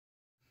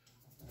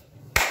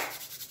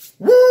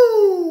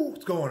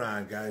What's going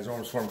on, guys?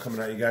 Almost Farm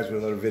coming at you guys with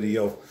another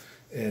video.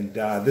 And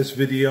this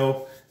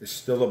video is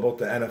still about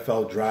the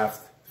NFL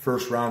draft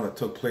first round that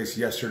took place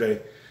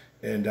yesterday.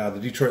 And the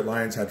Detroit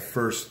Lions had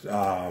first 2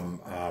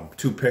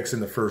 picks in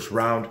the first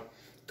round.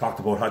 Talked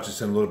about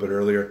Hutchinson a little bit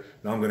earlier.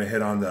 Now I'm going to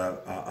hit on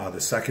the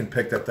second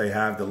pick that they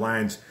have. The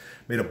Lions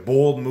made a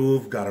bold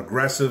move, got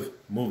aggressive,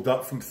 moved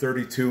up from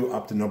 32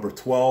 up to number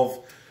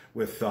 12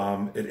 with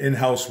an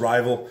in-house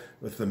rival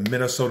with the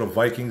Minnesota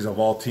Vikings of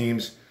all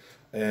teams.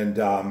 And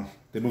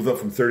they moved up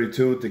from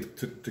 32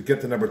 to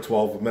get to number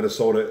 12 with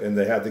Minnesota, and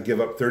they had to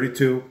give up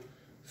 32,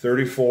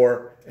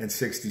 34, and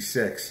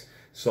 66.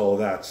 So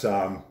that's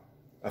a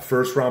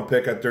first-round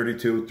pick at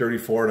 32,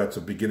 34, that's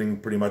a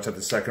beginning pretty much at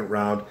the second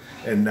round,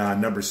 and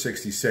number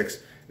 66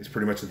 is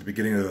pretty much at the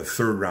beginning of the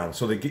third round.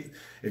 So if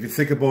you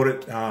think about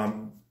it,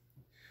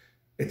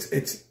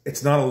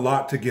 it's not a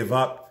lot to give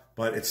up,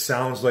 but it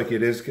sounds like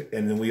it is.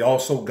 And then we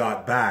also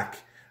got back,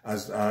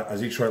 as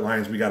Detroit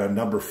Lions, we got a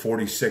number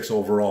 46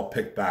 overall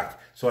pick back.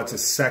 So that's a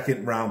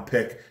second-round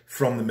pick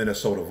from the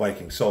Minnesota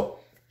Vikings. So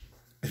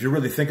if you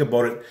really think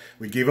about it,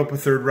 we gave up a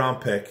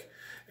third-round pick,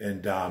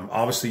 and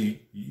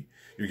obviously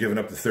you're giving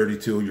up the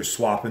 32. You're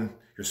swapping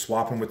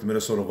with the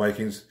Minnesota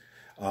Vikings,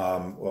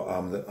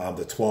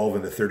 the 12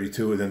 and the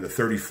 32, and then the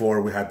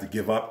 34 we had to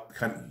give up.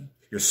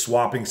 You're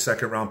swapping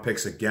second-round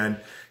picks again,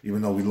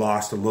 even though we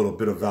lost a little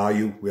bit of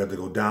value. We had to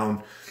go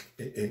down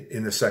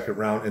in the second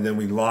round, and then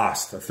we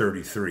lost a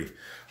 33,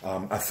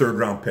 a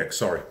third-round pick.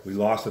 Sorry, we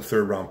lost a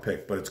third-round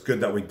pick, but it's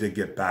good that we did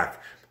get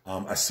back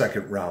a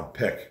second-round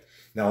pick.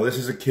 Now, this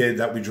is a kid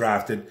that we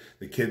drafted,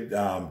 the kid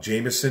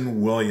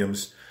Jameson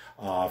Williams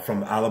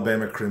from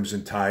Alabama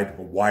Crimson Tide,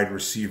 a wide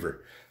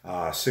receiver,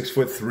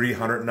 6'3",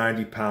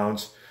 190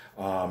 pounds.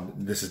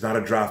 This is not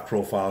a draft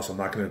profile, so I'm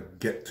not going to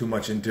get too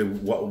much into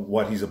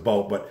what he's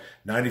about, but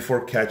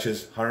 94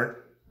 catches,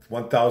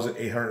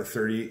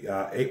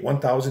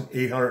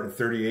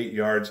 1,838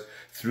 yards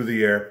through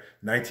the air,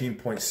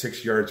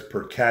 19.6 yards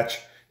per catch,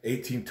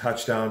 18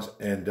 touchdowns,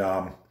 and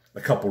a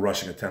couple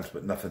rushing attempts,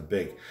 but nothing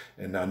big,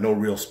 and no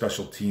real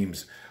special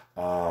teams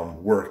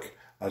work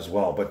as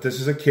well. But this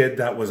is a kid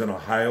that was an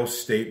Ohio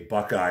State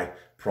Buckeye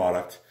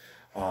product.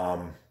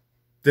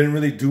 Didn't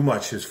really do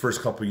much his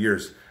first couple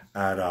years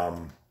at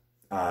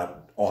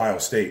Ohio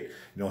State.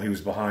 You know, he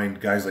was behind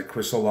guys like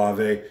Chris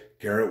Olave,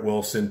 Garrett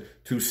Wilson,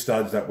 2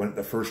 studs that went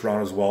the first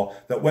round as well,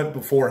 that went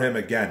before him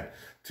again,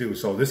 too.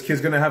 So this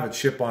kid's going to have a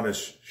chip on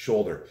his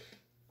shoulder.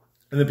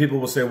 And then people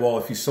will say, well,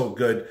 if he's so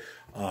good,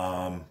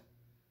 how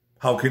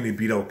can he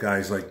beat out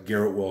guys like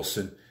Garrett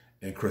Wilson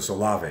and Chris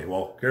Olave?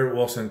 Well, Garrett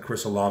Wilson and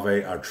Chris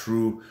Olave are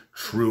true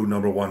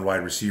 #1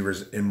 wide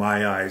receivers in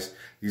my eyes.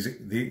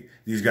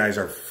 These guys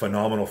are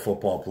phenomenal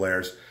football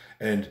players.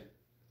 And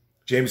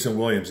Jameson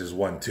Williams is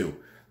one, too.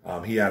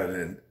 He had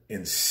an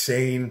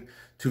insane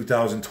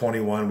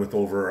 2021 with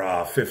over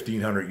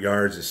 1,500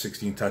 yards and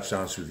 16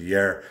 touchdowns through the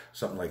air,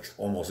 something like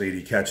almost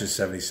 80 catches,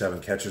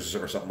 77 catches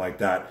or something like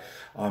that.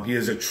 He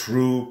is a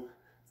true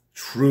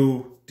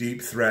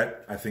deep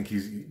threat. I think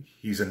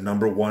he's a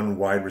 #1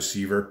 wide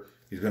receiver.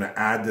 He's going to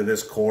add to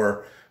this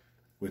core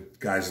with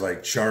guys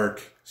like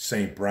Chark,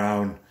 St.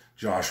 Brown,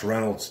 Josh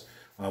Reynolds.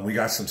 We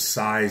got some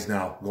size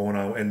now going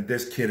on, and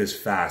this kid is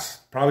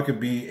fast. Probably could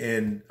be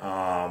in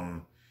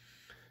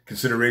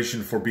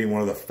consideration for being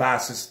one of the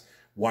fastest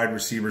wide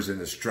receivers in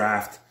this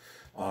draft.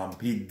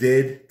 He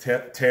did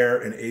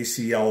tear an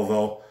ACL,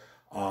 though,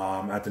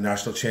 at the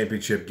national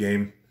championship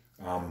game.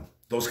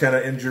 Those kind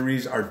of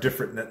injuries are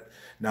different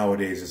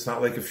nowadays. It's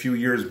not like a few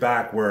years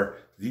back where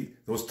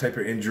those type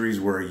of injuries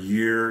were a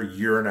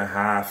year and a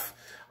half,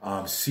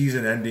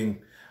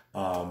 season-ending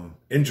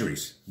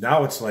injuries.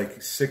 Now it's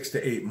like 6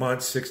 to 8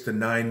 months, 6 to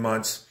 9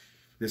 months.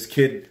 This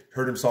kid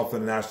hurt himself in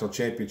the national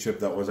championship.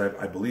 That was,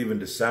 I believe, in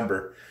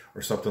December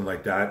or something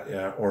like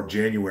that, or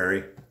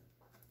January.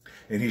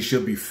 And he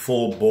should be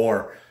full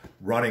bore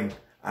running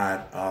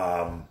at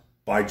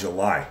by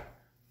July.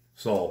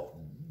 So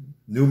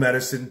new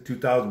medicine,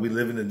 2000. We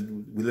live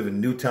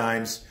in new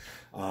times.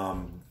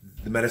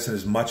 The medicine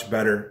is much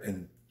better,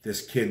 and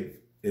this kid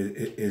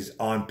is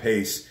on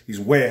pace. He's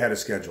way ahead of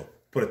schedule.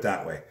 Put it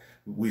that way.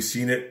 We've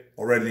seen it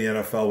already in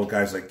the NFL with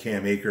guys like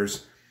Cam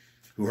Akers,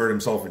 who hurt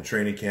himself in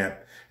training camp,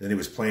 and then he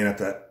was playing at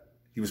the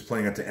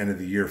end of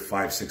the year,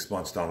 5-6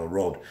 months down the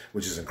road,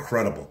 which is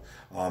incredible.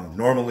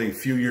 Normally, a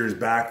few years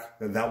back,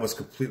 that was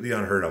completely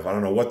unheard of. I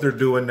don't know what they're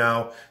doing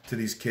now to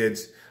these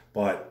kids,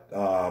 but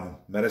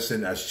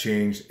medicine has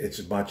changed.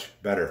 It's much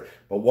better.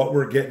 But what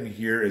we're getting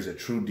here is a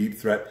true deep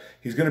threat.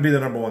 He's going to be the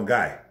 #1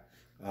 guy.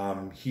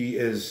 He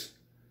is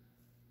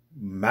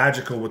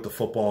magical with the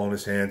football in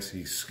his hands.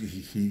 He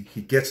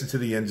gets into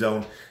the end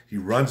zone. He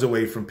runs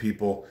away from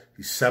people.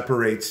 He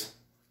separates.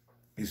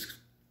 He's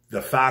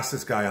the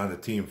fastest guy on the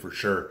team for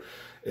sure,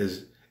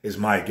 is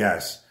my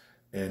guess.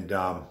 And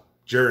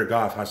Jared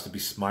Goff has to be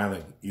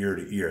smiling ear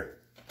to ear.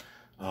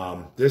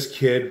 This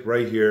kid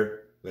right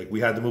here, like,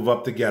 we had to move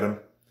up to get him.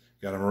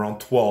 Got him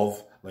around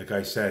 12. Like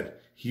I said,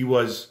 he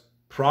was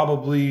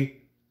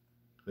probably,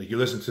 like, you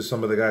listen to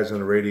some of the guys on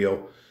the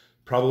radio,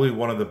 probably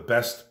one of the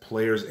best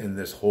players in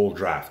this whole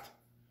draft.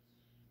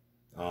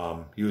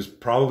 He was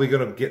probably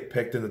going to get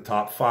picked in the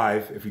top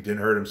 5 if he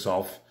didn't hurt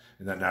himself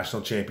in that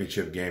national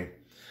championship game.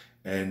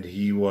 And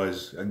he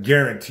was a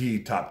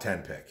guaranteed top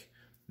 10 pick.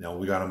 Now,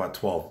 we got him at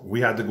 12.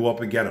 We had to go up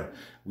and get him.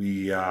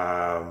 We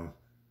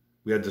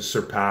had to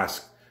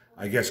surpass,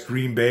 I guess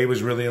Green Bay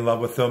was really in love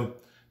with him.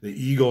 The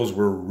Eagles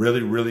were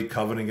really, really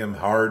coveting him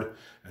hard.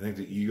 I think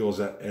the Eagles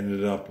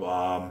ended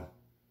up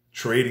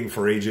trading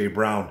for A.J.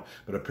 Brown,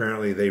 but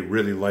apparently they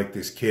really liked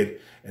this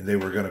kid and they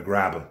were going to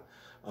grab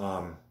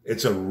him.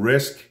 It's a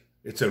risk.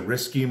 It's a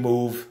risky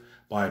move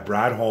by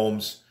Brad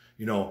Holmes.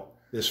 You know,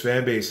 this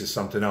fan base is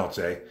something else,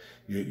 eh?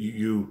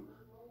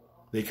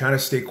 They kind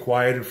of stay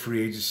quiet in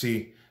free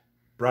agency.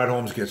 Brad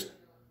Holmes gets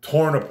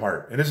torn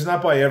apart. And this is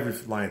not by every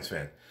Lions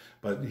fan,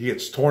 but he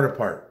gets torn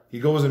apart. He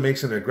goes and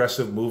makes an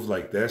aggressive move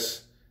like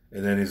this,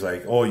 and then he's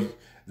like, oh,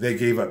 they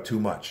gave up too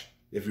much.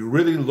 If you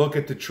really look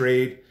at the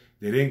trade,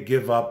 they didn't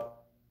give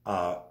up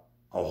a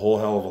whole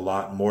hell of a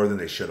lot more than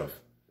they should have.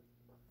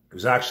 It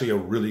was actually a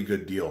really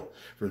good deal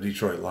for the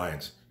Detroit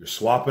Lions. You're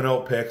swapping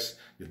out picks.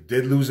 You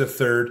did lose a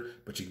third,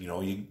 but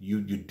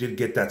you did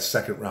get that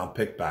second round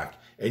pick back,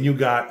 and you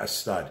got a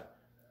stud.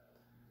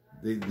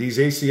 These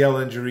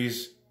ACL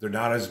injuries, they're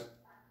not as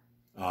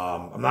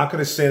I'm not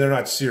going to say they're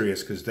not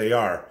serious because they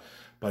are,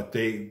 but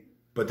they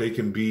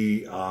can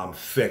be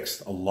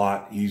fixed a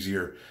lot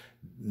easier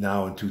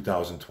now in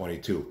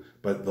 2022.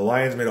 But the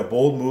Lions made a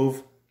bold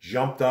move,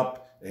 jumped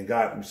up, and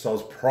got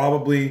themselves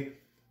probably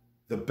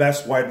the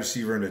best wide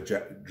receiver in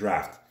the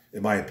draft,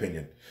 in my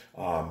opinion.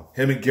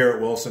 Him and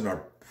Garrett Wilson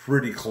are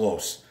pretty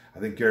close. I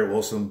think Garrett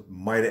Wilson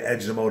might have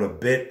edged him out a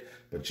bit,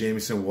 but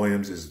Jameson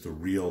Williams is the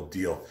real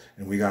deal.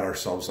 And we got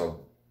ourselves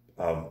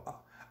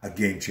a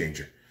game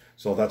changer.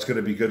 So that's going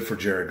to be good for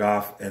Jared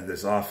Goff and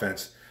this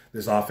offense.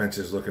 This offense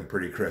is looking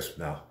pretty crisp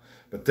now.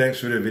 But thanks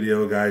for the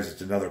video, guys.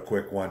 It's another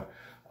quick one.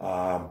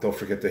 Don't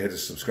forget to hit the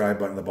subscribe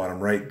button in the bottom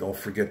right. Don't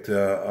forget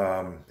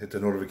to hit the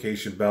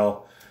notification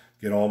bell.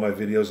 Get all my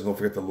videos. And don't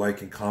forget to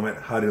like and comment.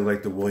 How do you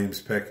like the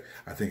Williams pick?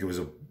 I think it was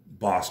a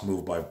boss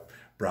move by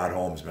Brad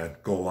Holmes, man.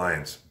 Go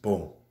Lions.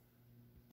 Boom.